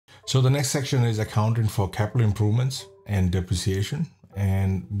So the next section is accounting for capital improvements and depreciation,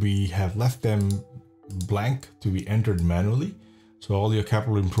 and we have left them blank to be entered manually. So all your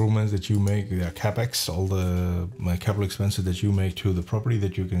capital improvements that you make, the CapEx, all the capital expenses that you make to the property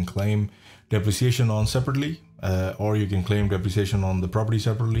that you can claim depreciation on separately, or you can claim depreciation on the property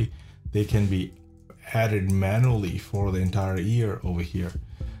separately, they can be added manually for the entire year over here.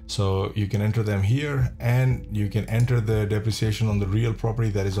 So you can enter them here, and you can enter the depreciation on the real property,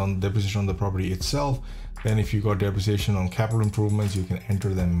 that is on depreciation on the property itself. Then if you got depreciation on capital improvements, you can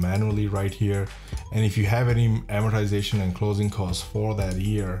enter them manually right here. And if you have any amortization and closing costs for that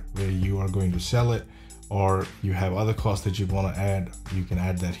year where you are going to sell it, or you have other costs that you want to add, you can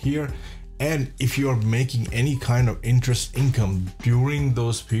add that here. And if you are making any kind of interest income during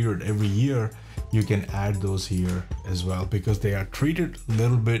those period every year, you can add those here as well, because they are treated a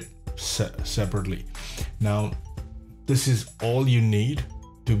little bit separately. Now, this is all you need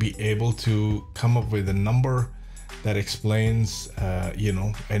to be able to come up with a number that explains,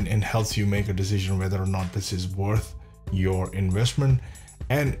 and helps you make a decision whether or not this is worth your investment.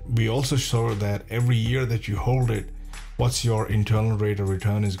 And we also show that every year that you hold it, what's your internal rate of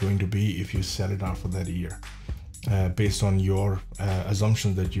return is going to be if you sell it out for that year, based on your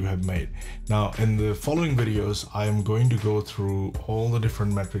assumptions that you have made. Now, in the following videos, I am going to go through all the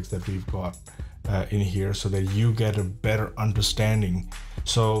different metrics that we've got in here so that you get a better understanding.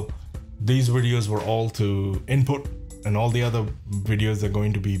 So these videos were all to input, and all the other videos are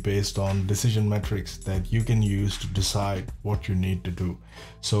going to be based on decision metrics that you can use to decide what you need to do.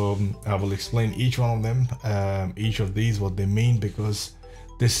 So I will explain each one of them, each of these, what they mean, because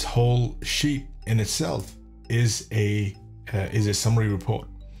this whole sheet in itself is a summary report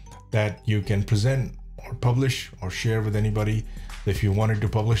that you can present or publish or share with anybody. If you wanted to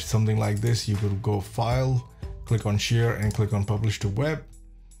publish something like this, you could go File, click on Share, and click on Publish to Web,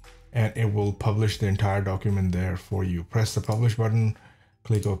 and it will publish the entire document there for you. Press the Publish button,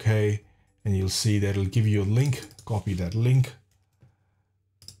 click OK, and you'll see that it'll give you a link. Copy that link,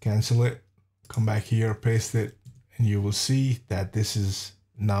 cancel it, come back here, paste it, and you will see that this is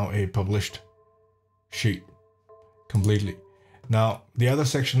now a published sheet completely. Now, the other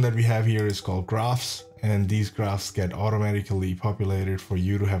section that we have here is called graphs, and these graphs get automatically populated for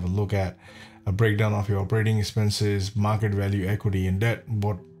you to have a look at. A breakdown of your operating expenses, market value, equity, and debt,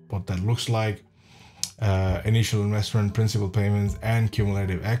 what that looks like, initial investment, principal payments, and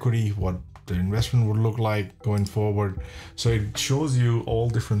cumulative equity, what the investment would look like going forward. So it shows you all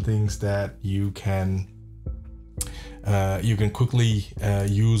different things that you can quickly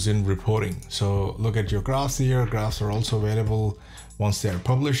use in reporting. So look at your graphs here. Graphs are also available once they are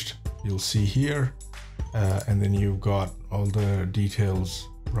published. You'll see here, and then you've got all the details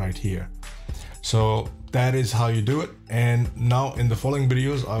right here. So that is how you do it. And now in the following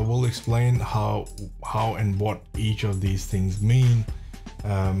videos, I will explain how and what each of these things mean.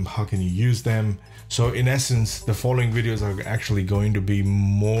 How can you use them? So in essence, the following videos are actually going to be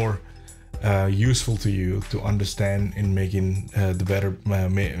more useful to you to understand in making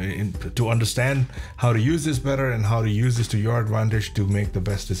to understand how to use this better and how to use this to your advantage to make the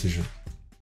best decision.